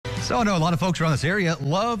So I know a lot of folks around this area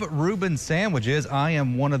love Reuben sandwiches. I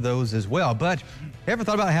am one of those as well. But ever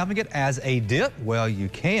thought about having it as a dip? Well, you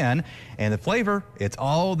can. And the flavor, it's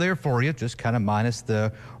all there for you, just kind of minus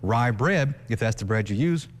the rye bread. If that's the bread you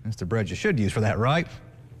use, that's the bread you should use for that, right?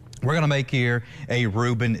 We're going to make here a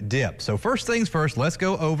Reuben dip. So first things first, let's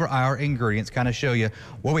go over our ingredients, kind of show you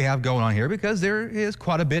what we have going on here, because there is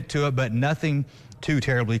quite a bit to it, but nothing too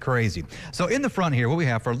terribly crazy. So in the front here, what we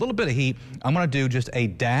have for a little bit of heat, I'm going to do just a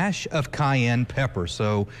dash of cayenne pepper.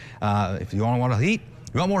 So if you want heat,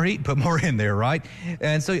 you want more heat, put more in there, right?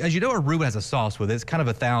 And so as you know, a Reuben has a sauce with it. It's kind of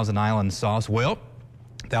a Thousand Island sauce. Well,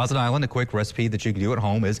 Thousand Island, a quick recipe that you can do at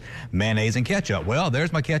home, is mayonnaise and ketchup. Well,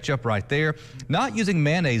 there's my ketchup right there. Not using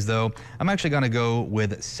mayonnaise, though. I'm actually going to go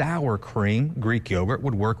with sour cream. Greek yogurt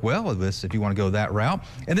would work well with this if you want to go that route.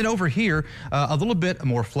 And then over here, a little bit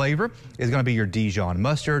more flavor is going to be your Dijon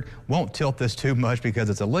mustard. Won't tilt this too much because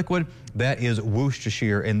it's a liquid. That is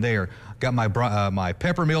Worcestershire in there. Got my my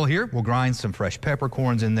pepper mill here. We'll grind some fresh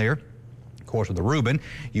peppercorns in there. Of course, with the Reuben,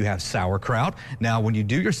 you have sauerkraut. Now, when you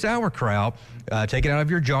do your sauerkraut, take it out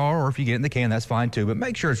of your jar, or if you get it in the can, that's fine too, but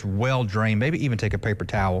make sure it's well drained. Maybe even take a paper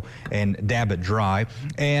towel and dab it dry.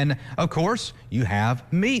 And of course, you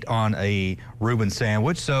have meat on a Reuben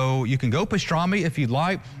sandwich, so you can go pastrami if you'd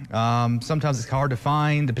like. Sometimes it's hard to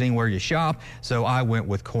find depending where you shop, so I went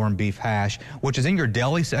with corned beef hash, which is in your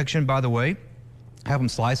deli section, by the way. Have them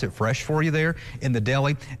slice it fresh for you there in the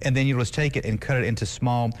deli, and then you just take it and cut it into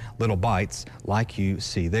small little bites like you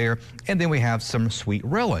see there. And then we have some sweet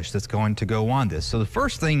relish that's going to go on this. So the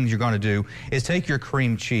first thing you're going to do is take your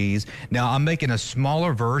cream cheese. Now I'm making a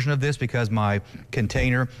smaller version of this because my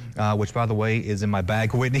container, which by the way is in my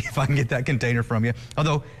bag, Whitney, if I can get that container from you.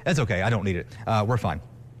 Although that's okay, I don't need it. We're fine.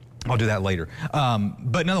 I'll do that later.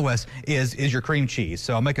 But nonetheless, is your cream cheese.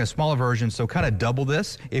 So I'm making a smaller version, so kind of double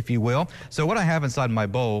this, if you will. So what I have inside my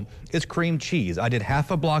bowl is cream cheese. I did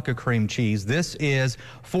half a block of cream cheese. This is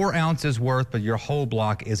 4 ounces worth, but your whole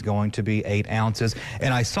block is going to be 8 ounces.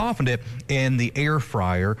 And I softened it in the air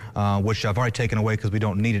fryer, which I've already taken away because we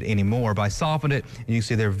don't need it anymore. But I softened it, and you can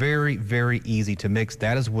see they're very, very easy to mix.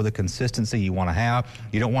 That is with the consistency you want to have.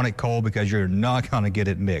 You don't want it cold because you're not going to get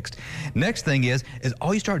it mixed. Next thing is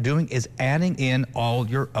all you start doing is adding in all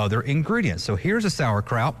your other ingredients. So here's a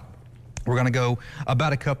sauerkraut. We're going to go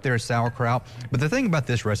about a cup there of sauerkraut. But the thing about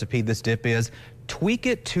this recipe, this dip, is tweak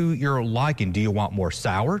it to your liking. Do you want more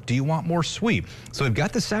sour? Do you want more sweet? So we've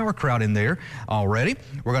got the sauerkraut in there already.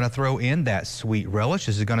 We're going to throw in that sweet relish.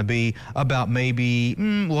 This is going to be about maybe,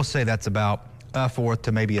 we'll say that's about a fourth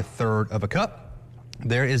to maybe a third of a cup.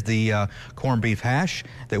 There is the corned beef hash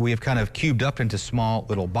that we have kind of cubed up into small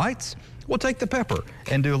little bites. We'll take the pepper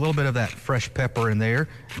and do a little bit of that fresh pepper in there,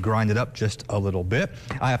 grind it up just a little bit.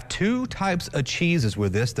 I have 2 types of cheeses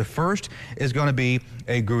with this. The first is going to be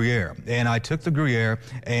a Gruyere, and I took the Gruyere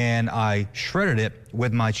and I shredded it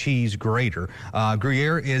with my cheese grater.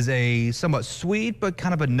 Gruyere is a somewhat sweet but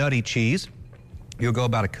kind of a nutty cheese. You'll go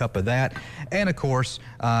about a cup of that. And of course,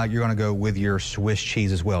 you're gonna go with your Swiss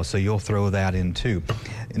cheese as well. So you'll throw that in too.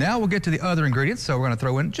 Now we'll get to the other ingredients. So we're gonna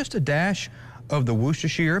throw in just a dash of the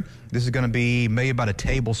Worcestershire. This is gonna be maybe about a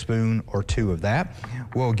tablespoon or 2 of that.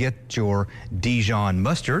 We'll get your Dijon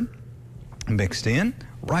mustard mixed in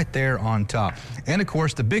right there on top. And of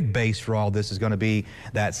course, the big base for all this is gonna be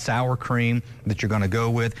that sour cream that you're gonna go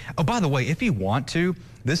with. Oh, by the way, if you want to,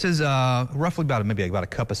 this is roughly maybe about a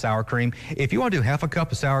cup of sour cream. If you want to do half a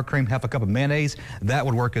cup of sour cream, half a cup of mayonnaise, that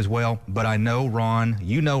would work as well. But I know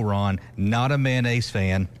Ron, not a mayonnaise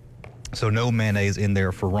fan. So no mayonnaise in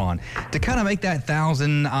there for Ron. To kind of make that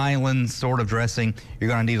Thousand Island sort of dressing, you're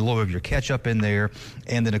going to need a little bit of your ketchup in there.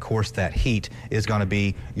 And then, of course, that heat is going to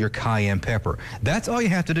be your cayenne pepper. That's all you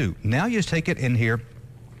have to do. Now you just take it in here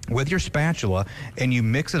with your spatula and you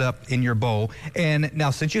mix it up in your bowl. And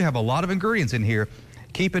now, since you have a lot of ingredients in here,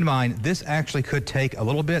 keep in mind, this actually could take a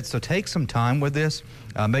little bit, so take some time with this.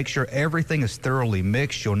 Make sure everything is thoroughly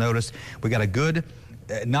mixed. You'll notice we got a good,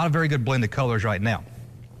 not a very good blend of colors right now.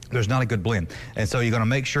 There's not a good blend. And so you're going to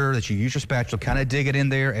make sure that you use your spatula, kind of dig it in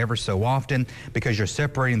there ever so often, because you're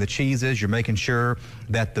separating the cheeses. You're making sure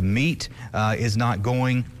that the meat is not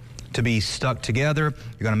going to be stuck together.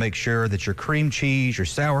 You're going to make sure that your cream cheese, your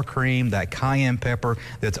sour cream, that cayenne pepper,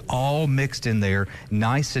 that's all mixed in there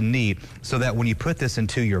nice and neat, so that when you put this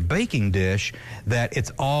into your baking dish, that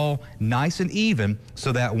it's all nice and even,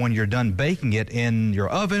 so that when you're done baking it in your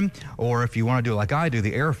oven, or if you want to do it like I do,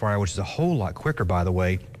 the air fryer, which is a whole lot quicker, by the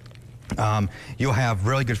way, you'll have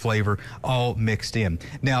really good flavor all mixed in.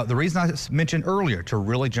 Now, the reason I mentioned earlier to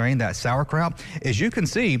really drain that sauerkraut is you can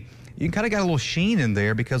see you kind of got a little sheen in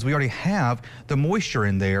there because we already have the moisture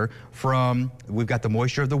in there we've got the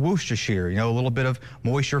moisture of the Worcestershire, a little bit of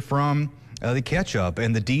moisture from the ketchup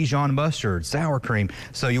and the Dijon mustard, sour cream.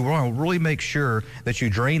 So you want to really make sure that you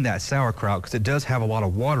drain that sauerkraut because it does have a lot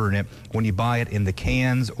of water in it when you buy it in the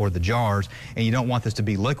cans or the jars, and you don't want this to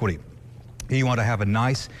be liquidy. You want to have a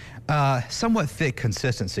nice, somewhat thick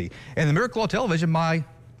consistency. And the Miracle on Television, my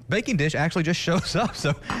baking dish actually just shows up.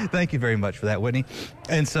 So thank you very much for that, Whitney.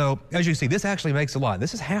 And so as you can see, this actually makes a lot.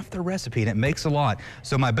 This is half the recipe and it makes a lot.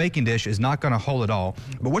 So my baking dish is not going to hold it all.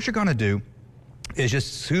 But what you're going to do is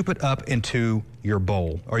just scoop it up into your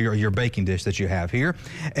bowl or your baking dish that you have here.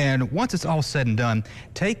 And once it's all said and done,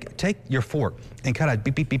 take your fork and kind of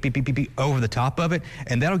beep, beep, beep, beep, beep, beep, beep over the top of it.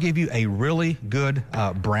 And that'll give you a really good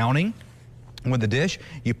browning. With the dish,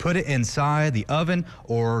 you put it inside the oven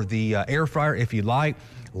or the air fryer if you like.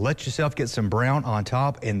 Let yourself get some brown on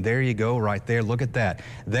top, and there you go right there. Look at that.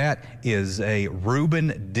 That is a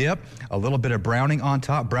Reuben dip, a little bit of browning on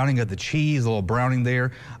top, browning of the cheese, a little browning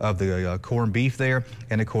there of the corned beef there,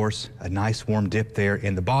 and of course, a nice warm dip there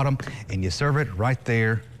in the bottom, and you serve it right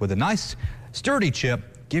there with a nice sturdy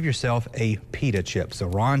chip. Give yourself a pita chip. So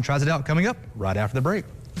Ron tries it out coming up right after the break.